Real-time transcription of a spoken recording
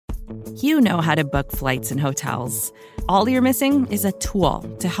You know how to book flights and hotels. All you're missing is a tool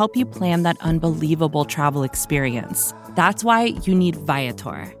to help you plan that unbelievable travel experience. That's why you need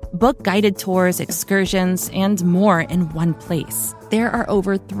Viator. Book guided tours, excursions, and more in one place. There are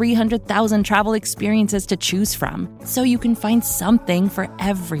over 300,000 travel experiences to choose from, so you can find something for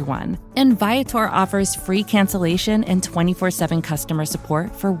everyone. And Viator offers free cancellation and 24/7 customer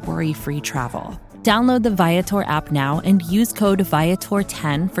support for worry-free travel. Download the Viator app now and use code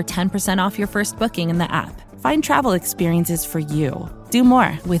Viator10 for 10% off your first booking in the app. Find travel experiences for you. Do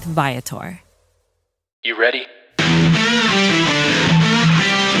more with Viator. You ready?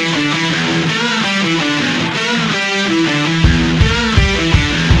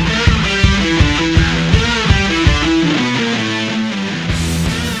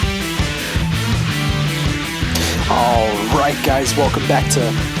 All right, guys, welcome back to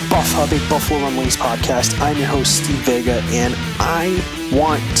Buff Hub, a Buffalo Rumblings podcast. I'm your host, Steve Vega, and I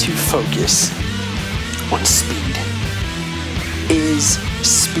want to focus on speed. Is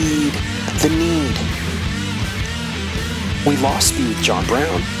speed the need? We lost speed with John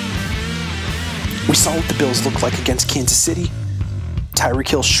Brown. We saw what the Bills looked like against Kansas City. Tyreek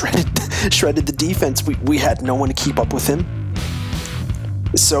Hill shredded the defense. We had no one to keep up with him.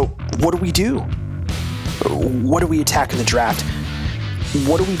 So what do? What do we attack in the draft?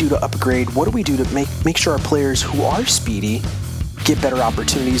 What do we do to upgrade? What do we do to make sure our players who are speedy get better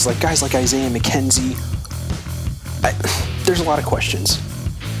opportunities, like guys like Isaiah McKenzie? There's a lot of questions.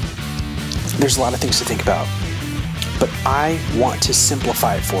 There's a lot of things to think about. But I want to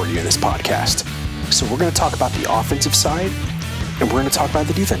simplify it for you in this podcast. So we're going to talk about the offensive side, and we're going to talk about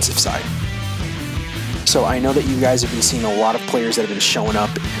the defensive side. So I know that you guys have been seeing a lot of players that have been showing up.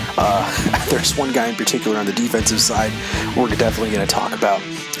 There's one guy in particular on the defensive side we're definitely going to talk about,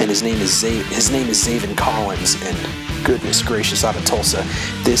 and his name is Zaven Collins, and goodness gracious, out of Tulsa.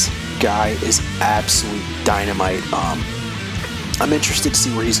 This guy is absolute dynamite. I'm interested to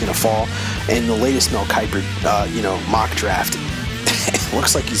see where he's going to fall. In the latest Mel Kiper, mock draft, it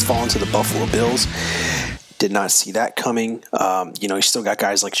looks like he's fallen to the Buffalo Bills. Did not see that coming. He's still got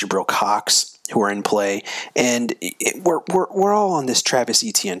guys like Jabril Cox who are in play, and we're all on this Travis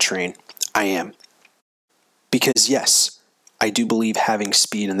Etienne train. I am, because yes, I do believe having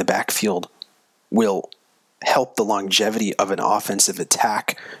speed in the backfield will help the longevity of an offensive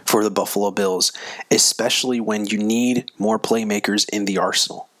attack for the Buffalo Bills, especially when you need more playmakers in the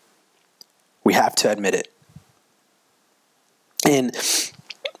arsenal. We have to admit it. And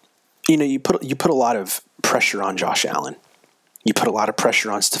you put a lot of pressure on Josh Allen. You put a lot of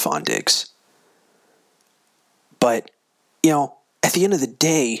pressure on Stephon Diggs. But, at the end of the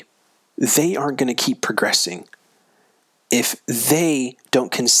day, they aren't going to keep progressing if they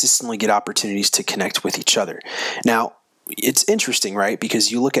don't consistently get opportunities to connect with each other. Now, it's interesting, right?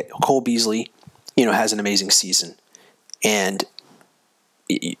 Because you look at Cole Beasley, has an amazing season. And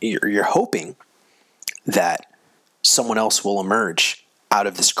you're hoping that someone else will emerge out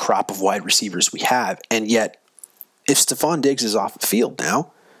of this crop of wide receivers we have. And yet, if Stephon Diggs is off the field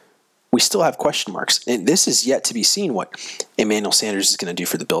now, we still have question marks. And this is yet to be seen what Emmanuel Sanders is going to do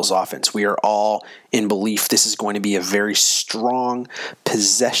for the Bills offense. We are all in belief this is going to be a very strong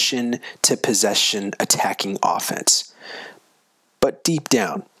possession-to-possession attacking offense. But deep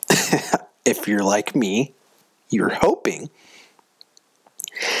down, if you're like me, you're hoping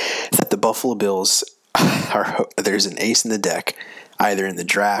that the Buffalo Bills there's an ace in the deck, either in the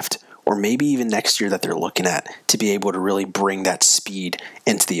draft or maybe even next year that they're looking at, to be able to really bring that speed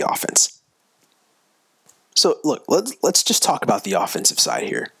into the offense. So look, let's just talk about the offensive side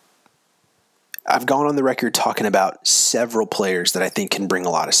here. I've gone on the record talking about several players that I think can bring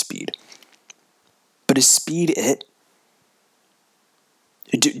a lot of speed. But is speed it?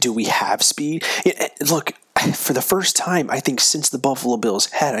 Do we have speed? Look, for the first time, I think since the Buffalo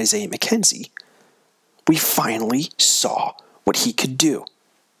Bills had Isaiah McKenzie, we finally saw what he could do.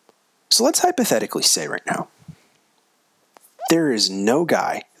 So let's hypothetically say right now, there is no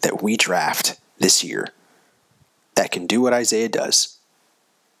guy that we draft this year that can do what Isaiah does.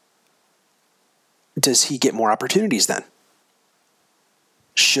 Does he get more opportunities then?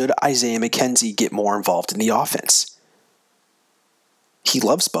 Should Isaiah McKenzie get more involved in the offense? He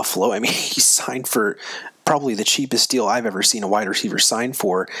loves Buffalo. I mean, he signed for probably the cheapest deal I've ever seen a wide receiver sign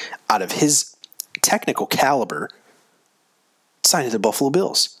for out of his technical caliber, signed to the Buffalo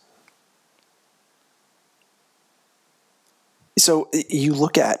Bills. So you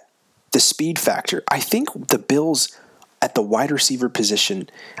look at the speed factor. I think the Bills at the wide receiver position,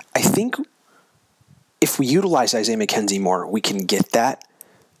 I think if we utilize Isaiah McKenzie more, we can get that.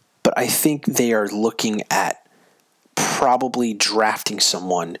 But I think they are looking at probably drafting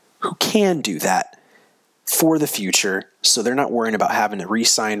someone who can do that for the future, so they're not worrying about having to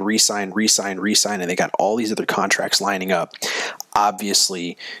re-sign, and they got all these other contracts lining up.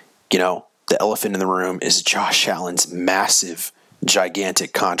 Obviously, the elephant in the room is Josh Allen's massive,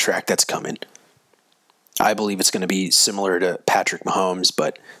 gigantic contract that's coming. I believe it's going to be similar to Patrick Mahomes,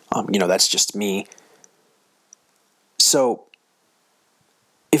 but, that's just me. So,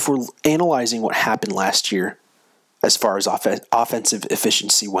 if we're analyzing what happened last year as far as offensive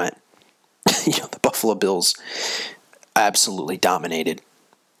efficiency went, the Buffalo Bills absolutely dominated.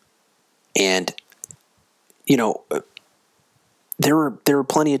 And, there were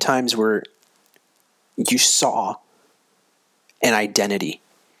plenty of times where you saw an identity.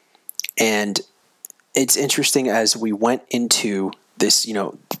 And it's interesting as we went into this,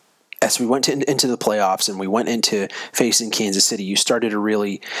 as we went into the playoffs and we went into facing Kansas City, you started to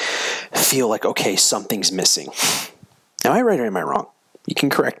really feel like, okay, something's missing. Am I right or am I wrong? You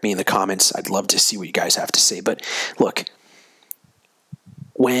can correct me in the comments. I'd love to see what you guys have to say. But look,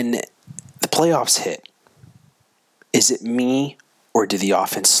 when the playoffs hit, is it me or did the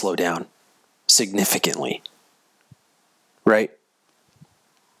offense slow down significantly? Right?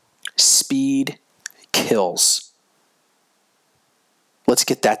 Speed kills. Let's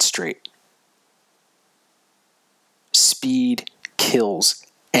get that straight. Speed kills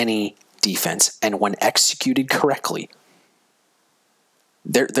any defense. And when executed correctly,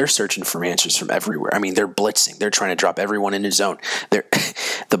 they're searching for answers from everywhere. I mean, they're blitzing. They're trying to drop everyone in his zone.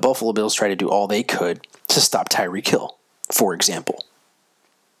 The Buffalo Bills tried to do all they could to stop Tyreek Hill, for example.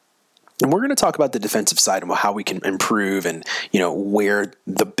 And we're going to talk about the defensive side and how we can improve and, where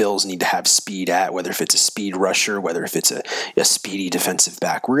the Bills need to have speed at, whether if it's a speed rusher, whether if it's a speedy defensive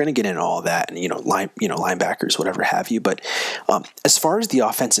back. We're going to get into all that and, linebackers, whatever have you. But as far as the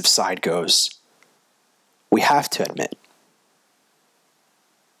offensive side goes, we have to admit,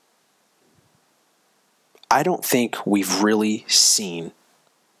 I don't think we've really seen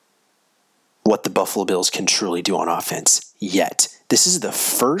what the Buffalo Bills can truly do on offense yet. This is the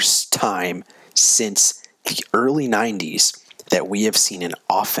first time since the early 90s that we have seen an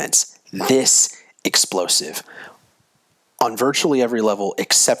offense this explosive on virtually every level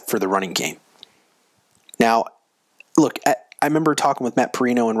except for the running game. Now, look, I remember talking with Matt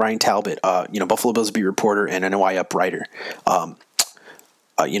Perino and Ryan Talbot, Buffalo Bills beat reporter and NOI Up writer,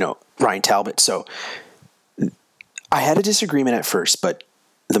 Ryan Talbot. So I had a disagreement at first, but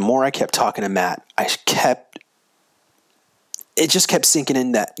the more I kept talking to Matt, it just kept sinking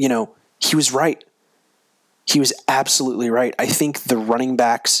in that, he was right. He was absolutely right. I think the running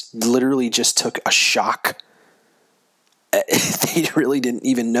backs literally just took a shock. They really didn't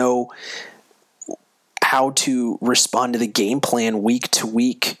even know how to respond to the game plan week to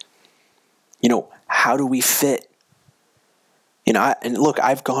week. How do we fit? And look,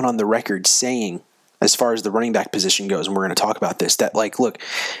 I've gone on the record saying, as far as the running back position goes, and we're going to talk about this, that look,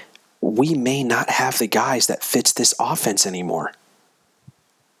 we may not have the guys that fits this offense anymore.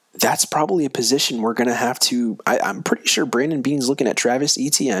 That's probably a position we're going to have to, I'm pretty sure Brandon Beane's looking at Travis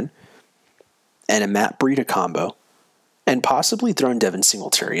Etienne and a Matt Breida combo and possibly throwing Devin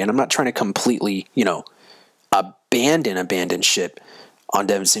Singletary. And I'm not trying to completely, abandon ship on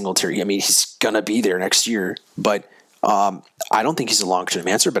Devin Singletary. I mean, he's going to be there next year, but I don't think he's a long-term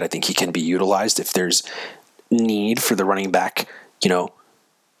answer, but I think he can be utilized if there's need for the running back,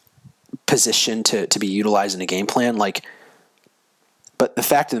 position to be utilized in a game plan. But the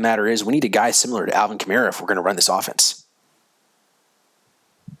fact of the matter is we need a guy similar to Alvin Kamara if we're going to run this offense.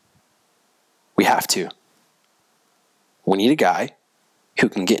 We have to. We need a guy who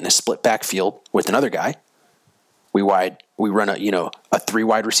can get in a split backfield with another guy. We run a 3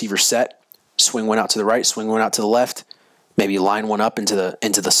 wide receiver set. Swing one out to the right, swing one out to the left, maybe line one up into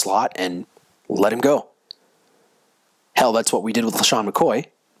the slot and let him go. Hell, that's what we did with LaShawn McCoy.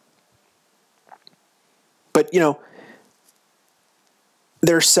 But,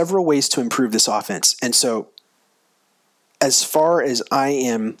 there are several ways to improve this offense. And so as far as I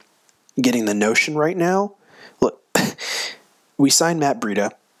am getting the notion right now, look, we signed Matt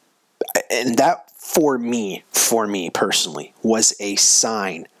Breida, and that for me personally was a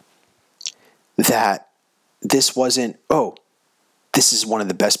sign that this wasn't, this is one of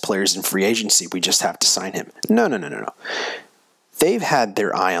the best players in free agency, we just have to sign him. No. They've had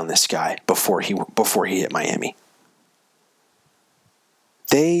their eye on this guy before he hit Miami.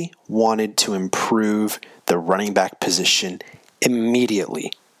 They wanted to improve the running back position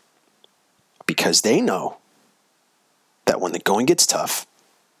immediately because they know that when the going gets tough,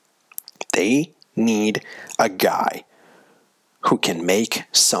 they need a guy who can make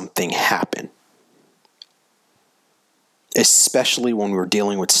something happen. especially when we're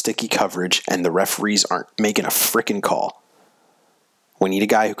dealing with sticky coverage and the referees aren't making a frickin' call. We need a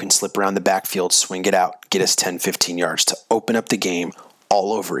guy who can slip around the backfield, swing it out, get us 10, 15 yards to open up the game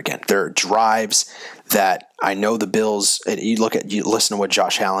all over again. There are drives that I know the Bills, and you listen to what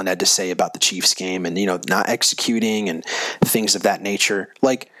Josh Allen had to say about the Chiefs game and, not executing and things of that nature.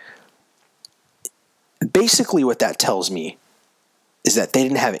 Like, basically what that tells me is that they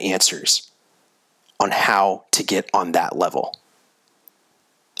didn't have answers on how to get on that level.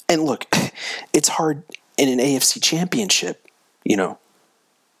 And look, it's hard in an AFC championship,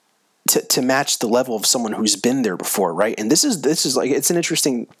 to match the level of someone who's been there before, right? And this is like, it's an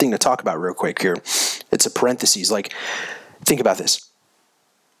interesting thing to talk about real quick here. It's a parenthesis. Like, think about this.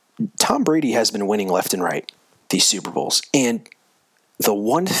 Tom Brady has been winning left and right these Super Bowls. And the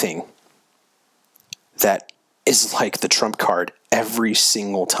one thing that is like the trump card every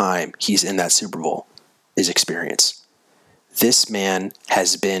single time he's in that Super Bowl is experience. This man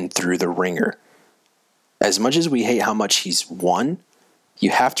has been through the ringer. As much as we hate how much he's won, you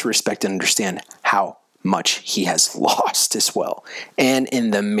have to respect and understand how much he has lost as well, and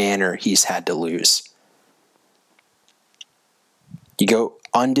in the manner he's had to lose. You go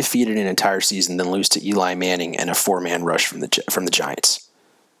undefeated an entire season, then lose to Eli Manning and a 4-man rush from the Giants,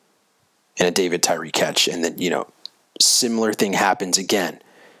 and a David Tyree catch, and then similar thing happens again.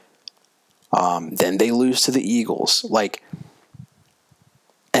 Then they lose to the Eagles,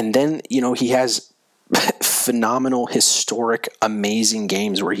 and then he has phenomenal, historic, amazing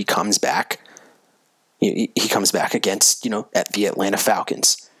games where he comes back. He comes back against, at the Atlanta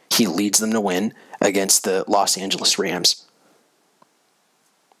Falcons. He leads them to win against the Los Angeles Rams.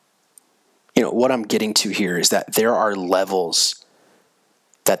 What I'm getting to here is that there are levels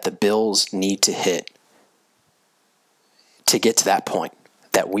that the Bills need to hit to get to that point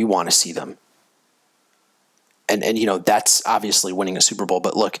that we want to see them. And that's obviously winning a Super Bowl.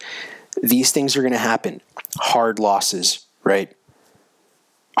 But look, these things are going to happen. Hard losses, right?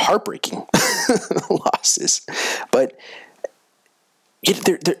 Heartbreaking losses. But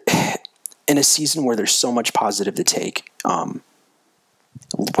they're in a season where there's so much positive to take,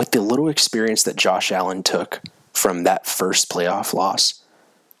 with the little experience that Josh Allen took from that first playoff loss,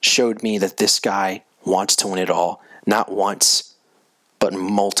 showed me that this guy wants to win it all, not once, but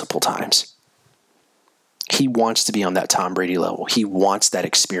multiple times. He wants to be on that Tom Brady level. He wants that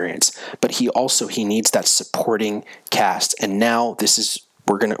experience, but he needs that supporting cast. And now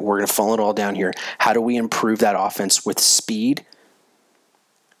we're gonna funnel it all down here. How do we improve that offense with speed?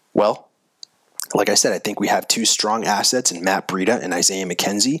 Well, like I said, I think we have two strong assets in Matt Breida and Isaiah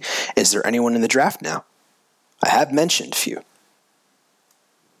McKenzie. Is there anyone in the draft now? I have mentioned a few.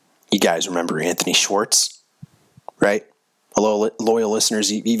 You guys remember Anthony Schwartz, right? Hello, loyal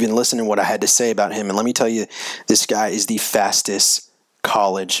listeners, you've been listening to what I had to say about him. And let me tell you, this guy is the fastest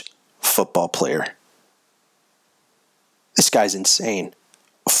college football player. This guy's insane.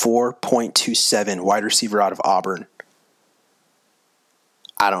 4.27 wide receiver out of Auburn.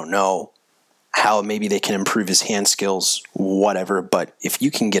 I don't know how maybe they can improve his hand skills, whatever. But if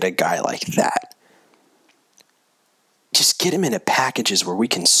you can get a guy like that, just get him into packages where we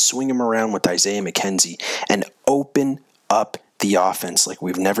can swing him around with Isaiah McKenzie and open up the offense like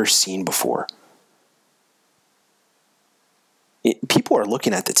we've never seen before. People are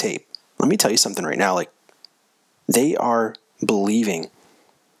looking at the tape. Let me tell you something right now. They are believing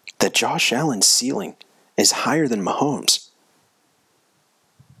that Josh Allen's ceiling is higher than Mahomes.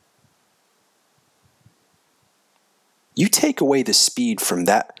 You take away the speed from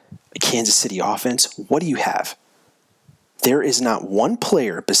that Kansas City offense, what do you have? There is not one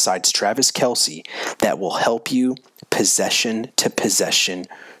player besides Travis Kelce that will help you possession to possession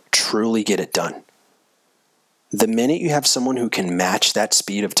truly get it done. The minute you have someone who can match that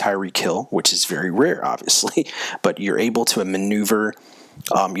speed of Tyreek Hill, which is very rare, obviously, but you're able to maneuver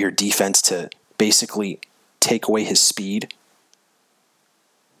your defense to basically take away his speed.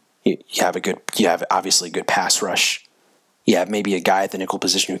 You have obviously a good pass rush. You have maybe a guy at the nickel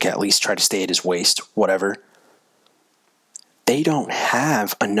position who can at least try to stay at his waist, whatever. They don't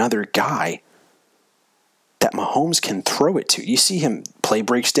have another guy that Mahomes can throw it to. You see him, play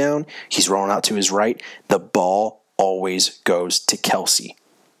breaks down, he's rolling out to his right, the ball always goes to Kelce.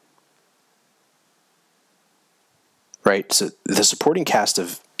 Right? So the supporting cast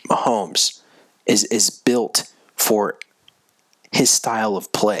of Mahomes is built for his style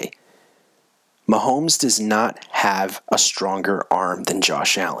of play. Mahomes does not have a stronger arm than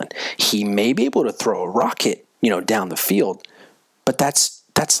Josh Allen. He may be able to throw a rocket, down the field, but that's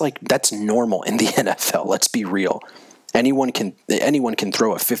normal in the NFL. Let's be real. Anyone can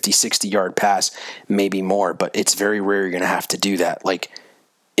throw a 50, 60-yard pass, maybe more, but it's very rare you're going to have to do that. Like,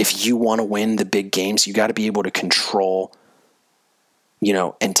 if you want to win the big games, you got to be able to control,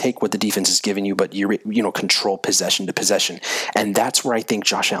 and take what the defense is giving you, but control possession to possession. And that's where I think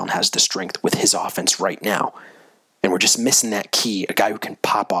Josh Allen has the strength with his offense right now. And we're just missing that key, a guy who can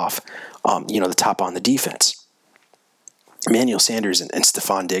pop off, the top on the defense. Emmanuel Sanders and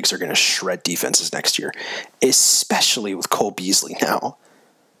Stephon Diggs are going to shred defenses next year, especially with Cole Beasley now.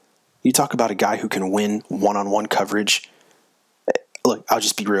 You talk about a guy who can win one-on-one coverage. Look, I'll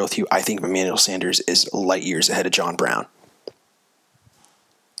just be real with you. I think Emmanuel Sanders is light years ahead of John Brown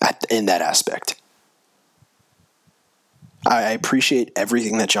in that aspect. I appreciate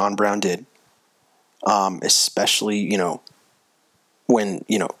everything that John Brown did, especially, when,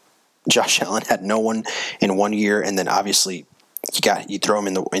 Josh Allen had no one in 1 year, and then obviously you throw him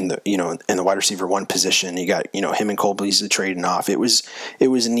in the wide receiver one position. You got him and Cole Beasley trading off. It was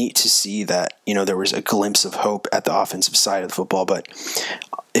neat to see that there was a glimpse of hope at the offensive side of the football. But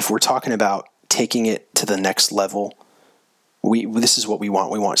if we're talking about taking it to the next level, this is what we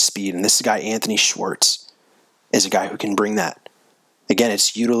want. We want speed, and this guy Anthony Schwartz is a guy who can bring that. Again,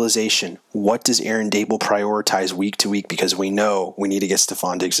 it's utilization. What does Aaron Dable prioritize week to week? Because we know we need to get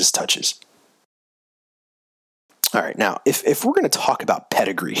Stephon Diggs' touches. All right, now, if we're going to talk about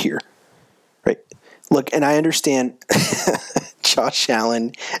pedigree here, right? Look, and I understand Josh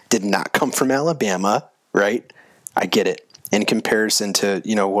Allen did not come from Alabama, right? I get it. In comparison to,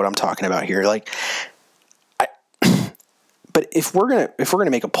 what I'm talking about here. But if we're gonna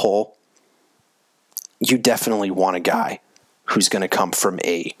make a poll, you definitely want a guy who's going to come from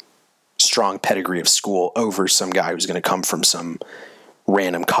a strong pedigree of school over some guy who's going to come from some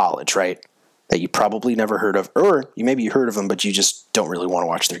random college, right? That you probably never heard of, or maybe you heard of them, but you just don't really want to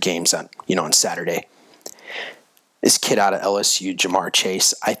watch their games on Saturday. This kid out of LSU, Jamar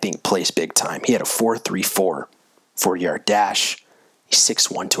Chase, I think plays big time. He had a 4.34 40-yard dash. He's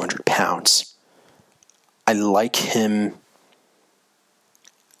 6'1", 200 pounds. I like him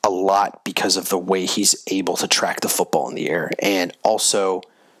a lot because of the way he's able to track the football in the air, and also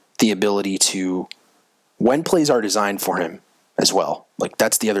the ability to, when plays are designed for him as well. Like,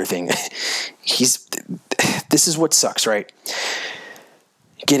 that's the other thing. This is what sucks, right?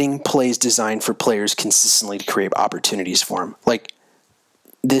 Getting plays designed for players consistently to create opportunities for him. Like,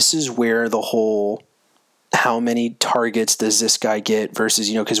 this is where the whole, how many targets does this guy get versus,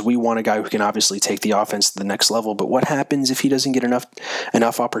 because we want a guy who can obviously take the offense to the next level. But what happens if he doesn't get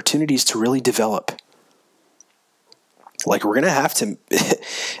enough opportunities to really develop? Like, we're going to have to,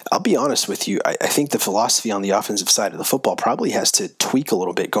 I'll be honest with you, I think the philosophy on the offensive side of the football probably has to tweak a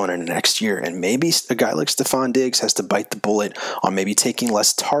little bit going into next year. And maybe a guy like Stephon Diggs has to bite the bullet on maybe taking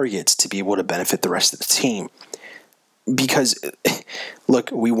less targets to be able to benefit the rest of the team. Because, look,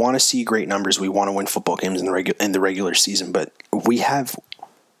 we want to see great numbers. We want to win football games in the regular season, but we have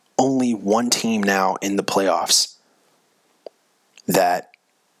only one team now in the playoffs that,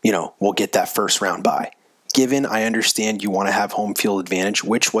 will get that first round bye. Given, I understand you want to have home field advantage,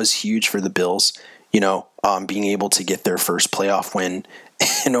 which was huge for the Bills, being able to get their first playoff win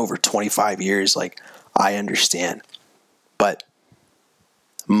in over 25 years. Like, I understand. But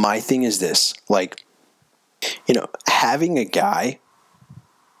my thing is this, having a guy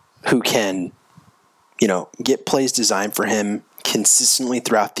who can, get plays designed for him consistently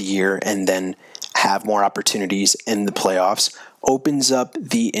throughout the year and then have more opportunities in the playoffs opens up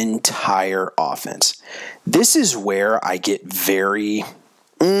the entire offense. This is where I get very,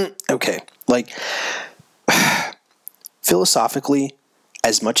 philosophically,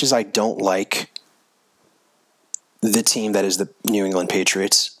 as much as I don't like the team that is the New England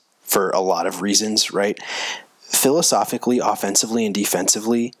Patriots for a lot of reasons, right? Philosophically, offensively, and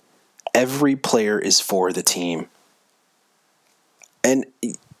defensively, every player is for the team. And,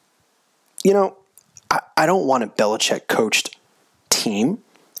 I don't want a Belichick coached team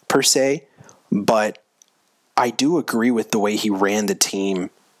per se, but I do agree with the way he ran the team.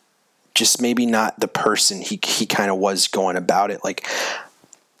 Just maybe not the person he kind of was going about it. Like,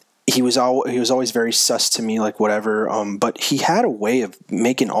 he was always very sus to me, like whatever. But he had a way of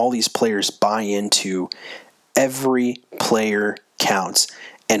making all these players buy into every player counts,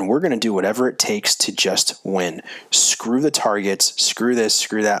 and we're going to do whatever it takes to just win. Screw the targets, screw this,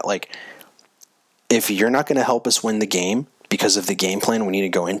 screw that. Like, if you're not going to help us win the game because of the game plan we need to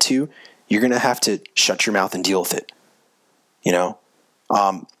go into, you're going to have to shut your mouth and deal with it.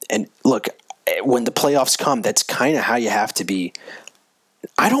 And look, when the playoffs come, that's kind of how you have to be.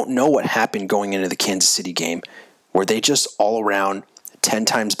 I don't know what happened going into the Kansas City game. Were they just all around 10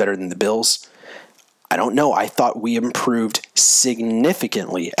 times better than the Bills? I don't know. I thought we improved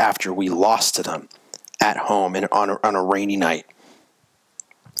significantly after we lost to them at home and on a rainy night.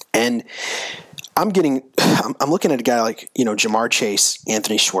 And I'm looking at a guy like, Jamar Chase,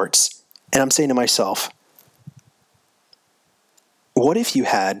 Anthony Schwartz, and I'm saying to myself, what if you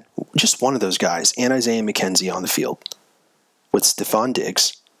had just one of those guys and Isaiah McKenzie on the field with Stephon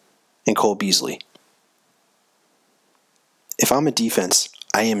Diggs and Cole Beasley? If I'm a defense,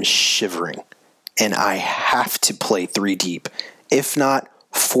 I am shivering, and I have to play 3 deep, if not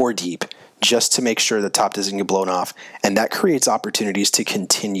 4 deep, just to make sure the top doesn't get blown off. And that creates opportunities to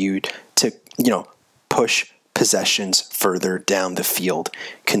continue to, push possessions further down the field,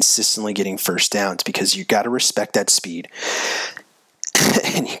 consistently getting first downs, because you got to respect that speed.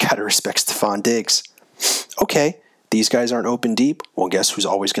 And you got to respect Stephon Diggs. Okay, these guys aren't open deep. Well, guess who's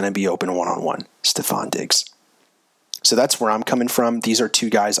always going to be open one-on-one? Stephon Diggs. So that's where I'm coming from. These are 2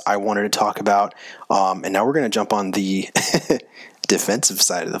 guys I wanted to talk about. And now we're going to jump on the defensive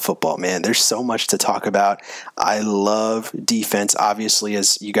side of the football. Man, there's so much to talk about. I love defense. Obviously,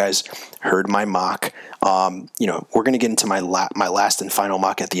 as you guys heard my mock, we're going to get into my last and final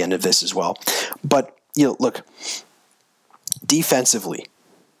mock at the end of this as well. But, look, defensively,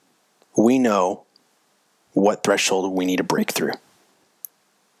 we know what threshold we need to break through.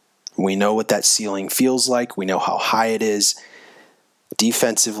 We know what that ceiling feels like. We know how high it is.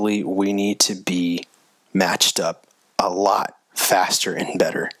 Defensively, we need to be matched up a lot faster and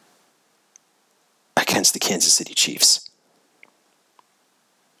better against the Kansas City Chiefs.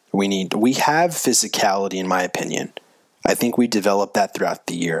 We have physicality, in my opinion. I think we developed that throughout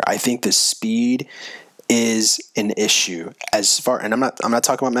the year. I think the speed is an issue and I'm not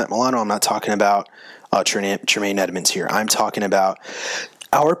talking about Matt Milano. I'm not talking about Tremaine Edmonds here. I'm talking about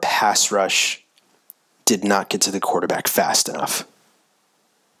our pass rush did not get to the quarterback fast enough.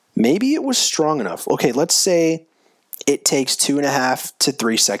 Maybe it was strong enough. Okay, let's say it takes 2.5 to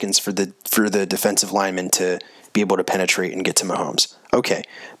 3 seconds for the defensive lineman to be able to penetrate and get to Mahomes. Okay,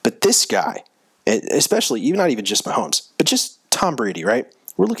 but this guy, especially, not even just Mahomes, but just Tom Brady, right?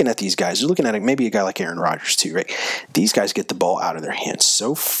 We're looking at these guys. You're looking at maybe a guy like Aaron Rodgers too, right? These guys get the ball out of their hands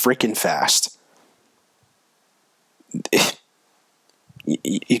so freaking fast.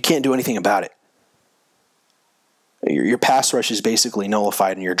 You can't do anything about it. Your pass rush is basically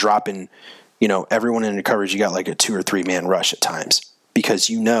nullified, and you're dropping, everyone in the coverage. You got like a 2 or 3 man rush at times because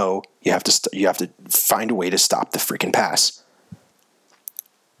you have to find a way to stop the freaking pass.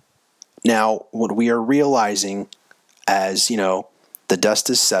 Now, what we are realizing as the dust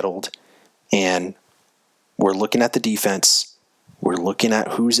is settled, and we're looking at the defense. We're looking at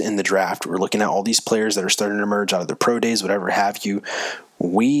who's in the draft. We're looking at all these players that are starting to emerge out of their pro days, whatever have you.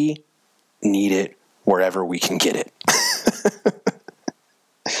 We need it wherever we can get it.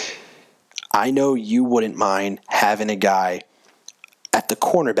 I know you wouldn't mind having a guy at the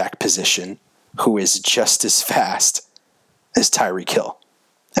cornerback position who is just as fast as Tyreek Hill.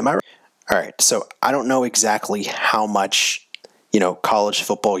 Am I right? All right, so I don't know exactly how much college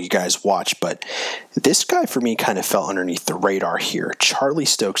football you guys watch, but this guy for me kind of fell underneath the radar here. Charlie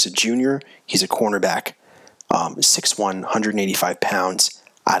Stokes, a junior. He's a cornerback, 6'1", 185 pounds,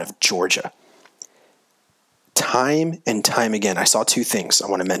 out of Georgia. Time and time again, I saw 2 things I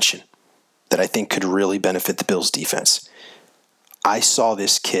want to mention that I think could really benefit the Bills' defense. I saw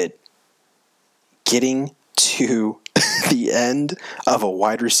this kid getting to the end of a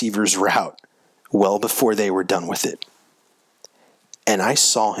wide receiver's route well before they were done with it. And I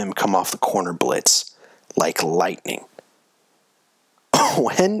saw him come off the corner blitz like lightning.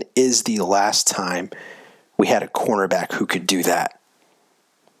 When is the last time we had a cornerback who could do that?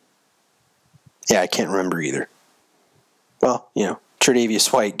 Yeah, I can't remember either. Well,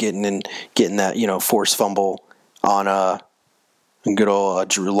 Tre'Davious White getting that, forced fumble on good old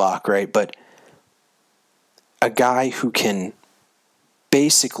Drew Lock, right? But a guy who can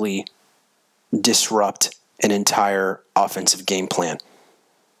basically disrupt an entire offensive game plan.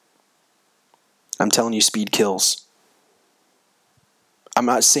 I'm telling you, speed kills. I'm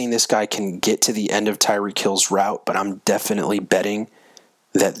not saying this guy can get to the end of Tyreek Hill's route, but I'm definitely betting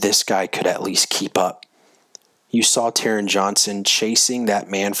that this guy could at least keep up. You saw Taron Johnson chasing that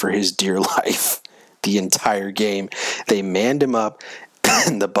man for his dear life the entire game. They manned him up,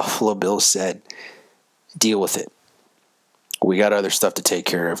 and the Buffalo Bills said, deal with it. We got other stuff to take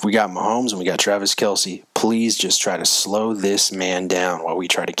care of. We got Mahomes and we got Travis Kelce. Please just try to slow this man down while we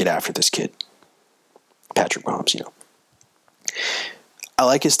try to get after this kid. Patrick Mahomes, I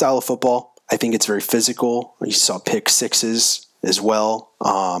like his style of football. I think it's very physical. You saw pick sixes as well.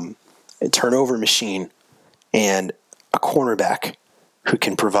 A turnover machine and a cornerback who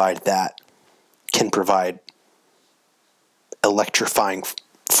can provide that can provide electrifying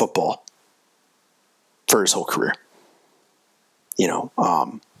football for his whole career.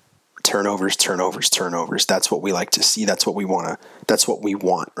 Turnovers. That's what we like to see. That's what we want.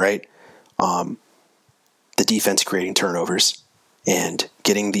 Right? The defense creating turnovers and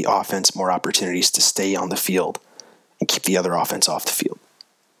getting the offense more opportunities to stay on the field and keep the other offense off the field.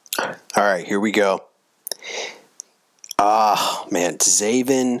 All right, here we go. Man,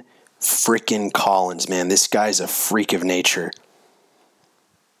 Zaven freaking Collins, man. This guy's a freak of nature.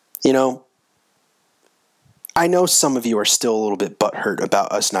 I know some of you are still a little bit butthurt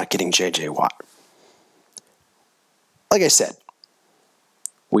about us not getting J.J. Watt. Like I said,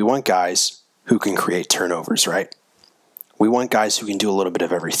 we want guys who can create turnovers, right? We want guys who can do a little bit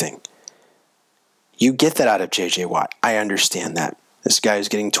of everything. You get that out of J.J. Watt. I understand that. This guy is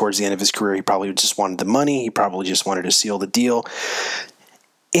getting towards the end of his career. He probably just wanted the money. He probably just wanted to seal the deal.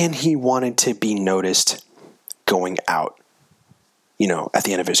 And he wanted to be noticed going out, at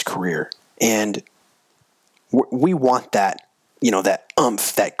the end of his career. And we want that, that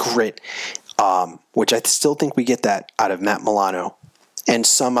oomph, that grit, which I still think we get that out of Matt Milano and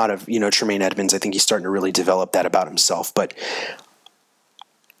some out of, Tremaine Edmonds. I think he's starting to really develop that about himself. But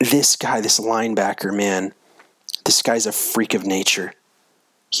this guy, this linebacker, man, this guy's a freak of nature.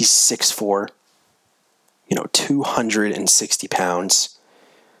 He's 6'4", 260 pounds.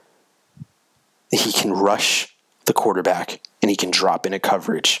 He can rush the quarterback and he can drop into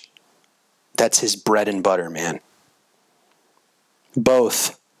coverage. That's his bread and butter, man.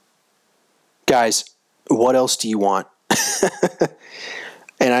 Both. Guys, what else do you want?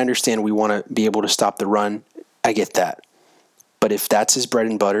 And I understand we want to be able to stop the run. I get that. But if that's his bread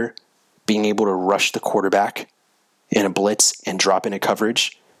and butter, being able to rush the quarterback in a blitz and drop into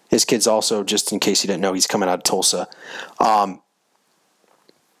coverage. His kid's also, just in case you didn't know, he's coming out of Tulsa.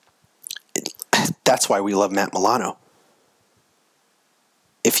 That's why we love Matt Milano.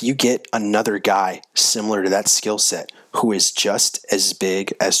 If you get another guy similar to that skill set who is just as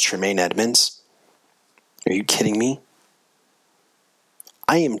big as Tremaine Edmonds, are you kidding me?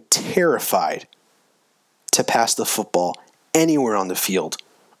 I am terrified to pass the football anywhere on the field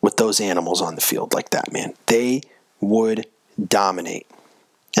with those animals on the field like that, man. They would dominate.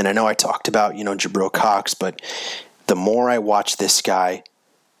 And I know I talked about, Jabril Cox, but the more I watch this guy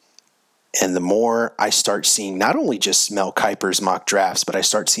and the more I start seeing not only just Mel Kiper's mock drafts, but I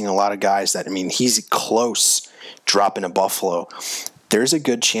start seeing a lot of guys that, he's close dropping a Buffalo. There's a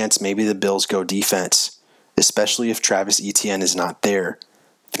good chance maybe the Bills go defense, especially if Travis Etienne is not there,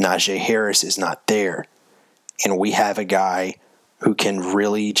 if Najee Harris is not there, and we have a guy who can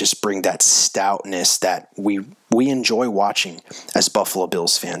really just bring that stoutness that we enjoy watching as Buffalo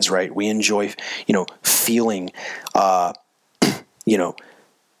Bills fans, right? We enjoy, feeling,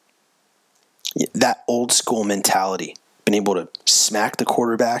 that old school mentality, being able to smack the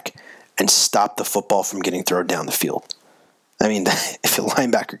quarterback and stop the football from getting thrown down the field. If a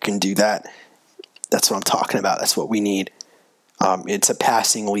linebacker can do that, that's what I'm talking about. That's what we need. It's a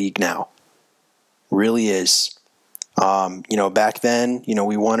passing league now. Really is. Back then,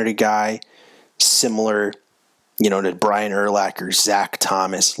 we wanted a guy similar, to Brian Urlacher, Zach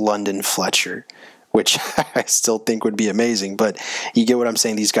Thomas, London Fletcher, which I still think would be amazing. But you get what I'm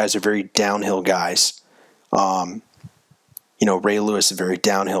saying. These guys are very downhill guys. Ray Lewis, a very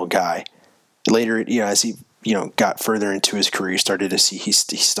downhill guy. Later, as he, got further into his career, you started to see he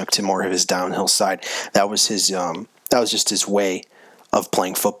stuck to more of his downhill side. That was his. That was just his way of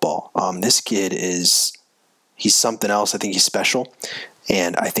playing football. This kid he's something else. I think he's special.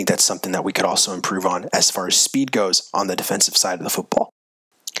 And I think that's something that we could also improve on as far as speed goes on the defensive side of the football.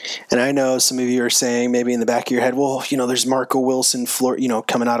 And I know some of you are saying maybe in the back of your head, well, there's Marco Wilson,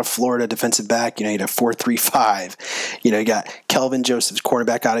 coming out of Florida, defensive back, you had a 4.35. You got Kelvin Joseph's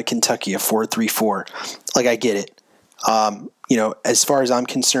cornerback out of Kentucky, a 4.34. Like, I get it. As far as I'm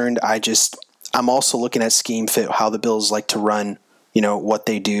concerned, I'm also looking at scheme fit, how the Bills like to run, what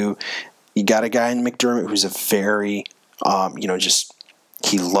they do. You got a guy in McDermott who's a very,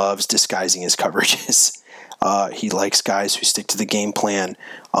 he loves disguising his coverages. He likes guys who stick to the game plan,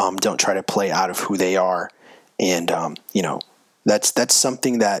 don't try to play out of who they are. And, that's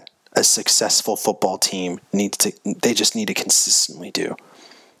something that a successful football team they just need to consistently do.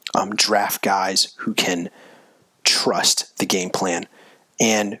 Draft guys who can trust the game plan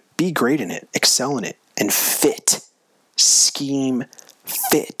and be great in it, excel in it, and scheme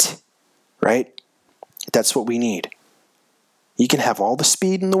fit, right? That's what we need. You can have all the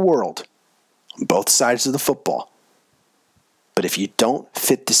speed in the world on both sides of the football, but if you don't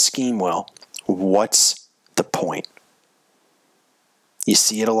fit the scheme well, what's the point? You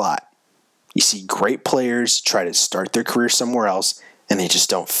see it a lot. You see great players try to start their career somewhere else, and they just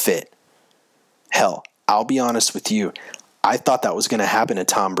don't fit. Hell, I'll be honest with you. I thought that was going to happen to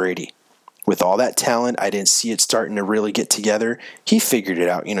Tom Brady. With all that talent, I didn't see it starting to really get together. He figured it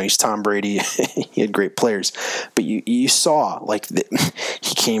out. He's Tom Brady. He had great players. But you saw,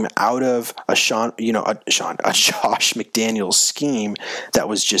 he came out of a Josh McDaniels scheme that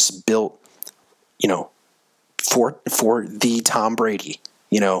was just built, for the Tom Brady,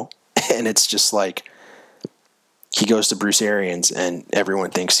 And it's just like he goes to Bruce Arians and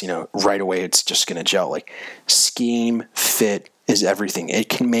everyone thinks, right away it's just going to gel. Scheme, fit is everything. It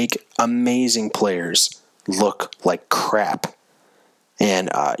can make amazing players look like crap. And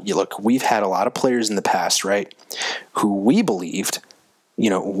we've had a lot of players in the past, right, who we believed,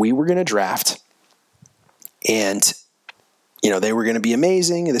 we were going to draft and, they were going to be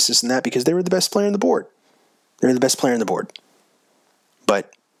amazing and this and that because they were the best player on the board. They were the best player on the board.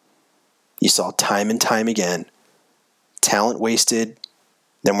 But you saw time and time again, talent wasted.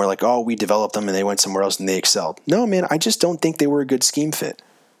 Then we're like, oh, we developed them and they went somewhere else and they excelled. No, man, I just don't think they were a good scheme fit.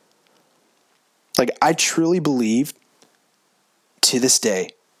 I truly believe to this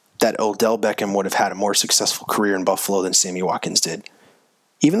day that Odell Beckham would have had a more successful career in Buffalo than Sammy Watkins did.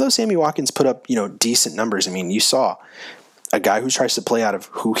 Even though Sammy Watkins put up, decent numbers. You saw a guy who tries to play out of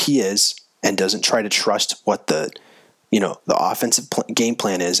who he is and doesn't try to trust what the offensive game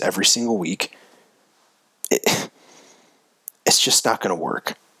plan is every single week. It's just not going to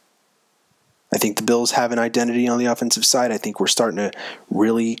work. I think the Bills have an identity on the offensive side. I think we're starting to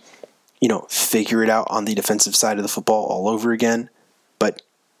really, figure it out on the defensive side of the football all over again. But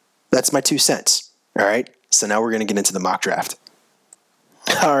that's my 2 cents. All right. So now we're going to get into the mock draft.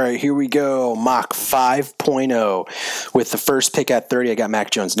 All right, here we go. Mock 5.0. With the first pick at 30, I got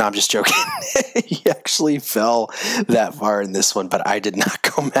Mac Jones. No, I'm just joking. He actually fell that far in this one, but I did not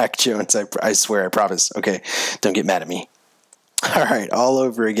go Mac Jones. I swear, I promise. Okay, don't get mad at me. All right, all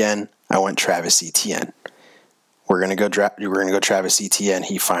over again. I went Travis Etienne. We're gonna go Travis Etienne.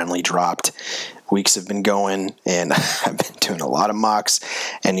 He finally dropped. Weeks have been going, and I've been doing a lot of mocks,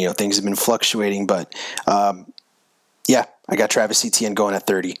 and things have been fluctuating. But yeah, I got Travis Etienne going at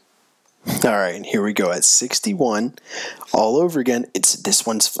 30. All right, and here we go at 61. All over again. It's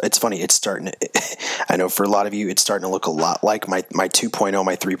funny. It's starting to, I know for a lot of you, it's starting to look a lot like my 2.0,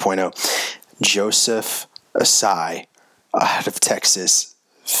 my 3.0. Joseph Asai out of Texas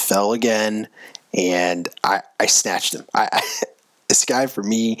fell again, and I snatched him. This guy for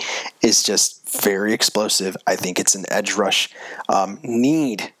me is just very explosive. I think it's an edge rush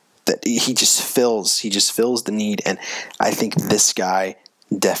need that he just fills the need, and I think this guy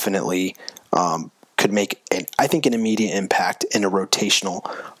definitely could make an immediate impact in a rotational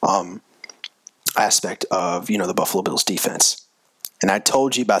aspect of the Buffalo Bills defense. And I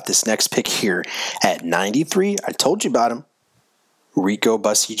told you about this next pick here at 93. I told you about him. Rico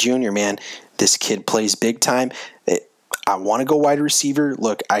Bussey Jr., man. This kid plays big time. I want to go wide receiver.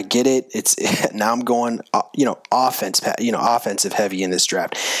 Look, I get it. Now I'm going, offensive heavy in this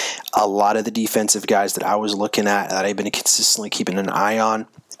draft. A lot of the defensive guys that I was looking at that I've been consistently keeping an eye on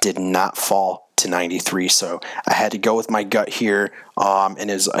did not fall to 93. So I had to go with my gut here. And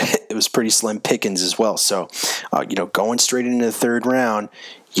it was pretty slim pickings as well. So, going straight into the third round,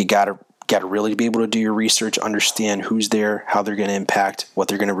 you got to really be able to do your research, understand who's there, how they're going to impact, what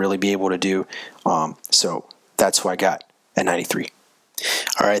they're going to really be able to do. So that's who I got at 93.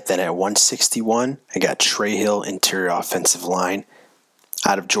 All right, then at 161, I got Trey Hill, interior offensive line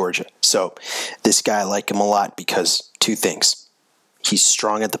out of Georgia. So this guy, I like him a lot because 2 things. He's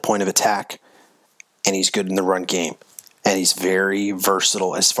strong at the point of attack, and he's good in the run game. And he's very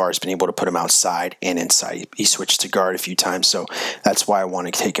versatile as far as being able to put him outside and inside. He switched to guard a few times, so that's why I want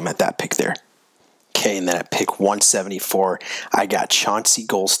to take him at that pick there. Okay, and then at pick 174, I got Chauncey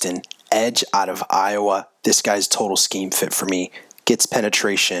Golston, edge out of Iowa. This guy's total scheme fit for me. Gets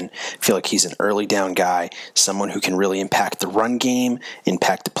penetration. Feel like he's an early down guy, someone who can really impact the run game,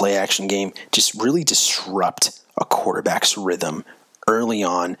 impact the play action game, just really disrupt a quarterback's rhythm early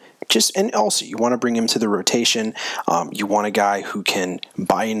on. And also, you want to bring him to the rotation. You want a guy who can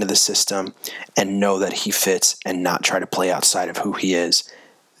buy into the system and know that he fits and not try to play outside of who he is.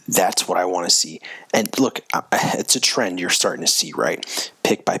 That's what I want to see. And look, it's a trend you're starting to see, right?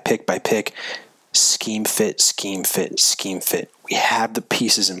 Pick by pick by pick. Scheme fit, scheme fit, scheme fit. We have the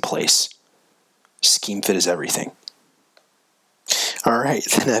pieces in place. Scheme fit is everything. All right,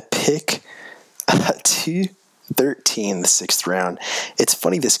 then at pick 213, the 6th round. It's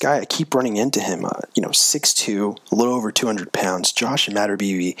funny, this guy, I keep running into him. 6'2", a little over 200 pounds. Josh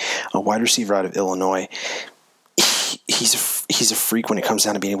Matterbeebe, a wide receiver out of Illinois. He's he's a freak when it comes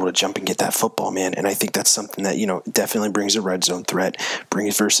down to being able to jump and get that football, man. And I think that's something that, definitely brings a red zone threat,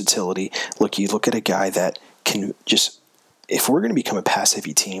 brings versatility. Look, you look at a guy that can just, if we're going to become a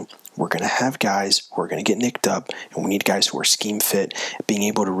pass-heavy team, we're going to have guys who are going to get nicked up, and we need guys who are scheme fit, being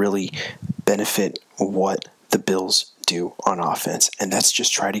able to really benefit what the Bills do on offense. And that's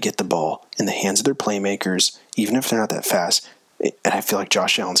just try to get the ball in the hands of their playmakers, even if they're not that fast. And I feel like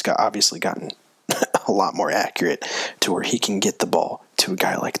Josh Allen's obviously gotten a lot more accurate to where he can get the ball to a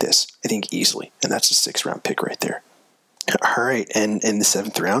guy like this, I think, easily. And that's a 6th-round pick right there. All right, and in the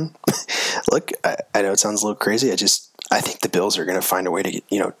 7th round, look, I know it sounds a little crazy. I think the Bills are going to find a way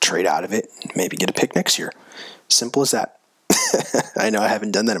to trade out of it and maybe get a pick next year. Simple as that. I know I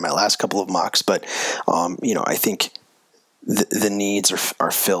haven't done that in my last couple of mocks, but I think the needs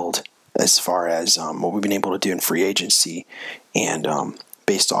are filled as far as what we've been able to do in free agency, and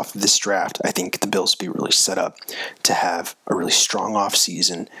based off of this draft, I think the Bills will be really set up to have a really strong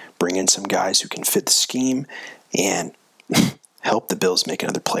offseason, bring in some guys who can fit the scheme, and help the Bills make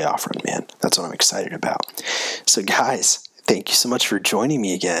another playoff run, man. That's what I'm excited about. So, guys, thank you so much for joining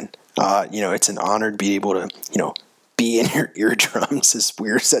me again. It's an honor to be able to, be in your eardrums, as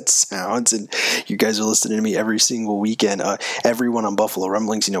weird as that sounds, and you guys are listening to me every single weekend. Everyone on Buffalo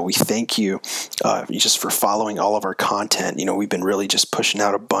Rumblings, we thank you just for following all of our content. We've been really just pushing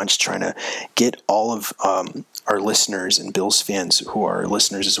out a bunch, trying to get all of our listeners and Bills fans who are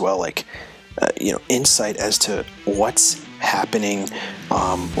listeners as well, insight as to what's happening,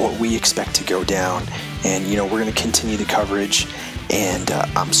 what we expect to go down, and we're going to continue the coverage. And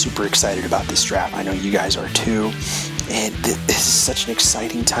I'm super excited about this draft. I know you guys are too. And this is such an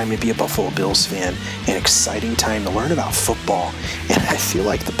exciting time to be a Buffalo Bills fan, an exciting time to learn about football. And I feel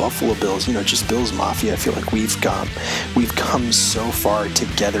like the Buffalo Bills, just Bills Mafia, I feel like we've come so far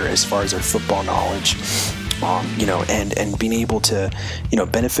together as far as our football knowledge. And being able to,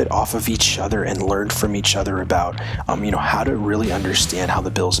 benefit off of each other and learn from each other about, how to really understand how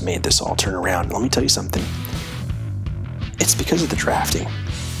the Bills made this all turn around. Let me tell you something. It's because of the drafting.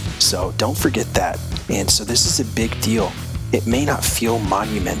 So don't forget that. And so this is a big deal. It may not feel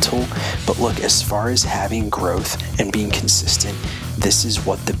monumental, but look, as far as having growth and being consistent, this is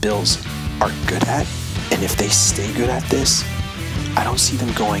what the Bills are good at. And if they stay good at this, I don't see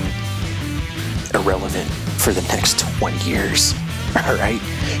them going irrelevant for the next 20 years. All right?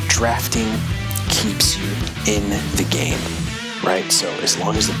 Drafting keeps you in the game, right? So as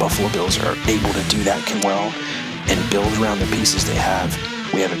long as the Buffalo Bills are able to do that well and build around the pieces they have,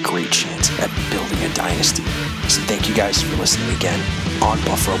 we have a great chance at building a dynasty. So thank you guys for listening again on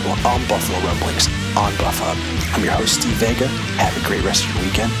Buffalo Rumblings on Buff Hub. I'm your host, Steve Vega. Have a great rest of your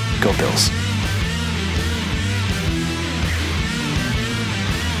weekend. Go Bills.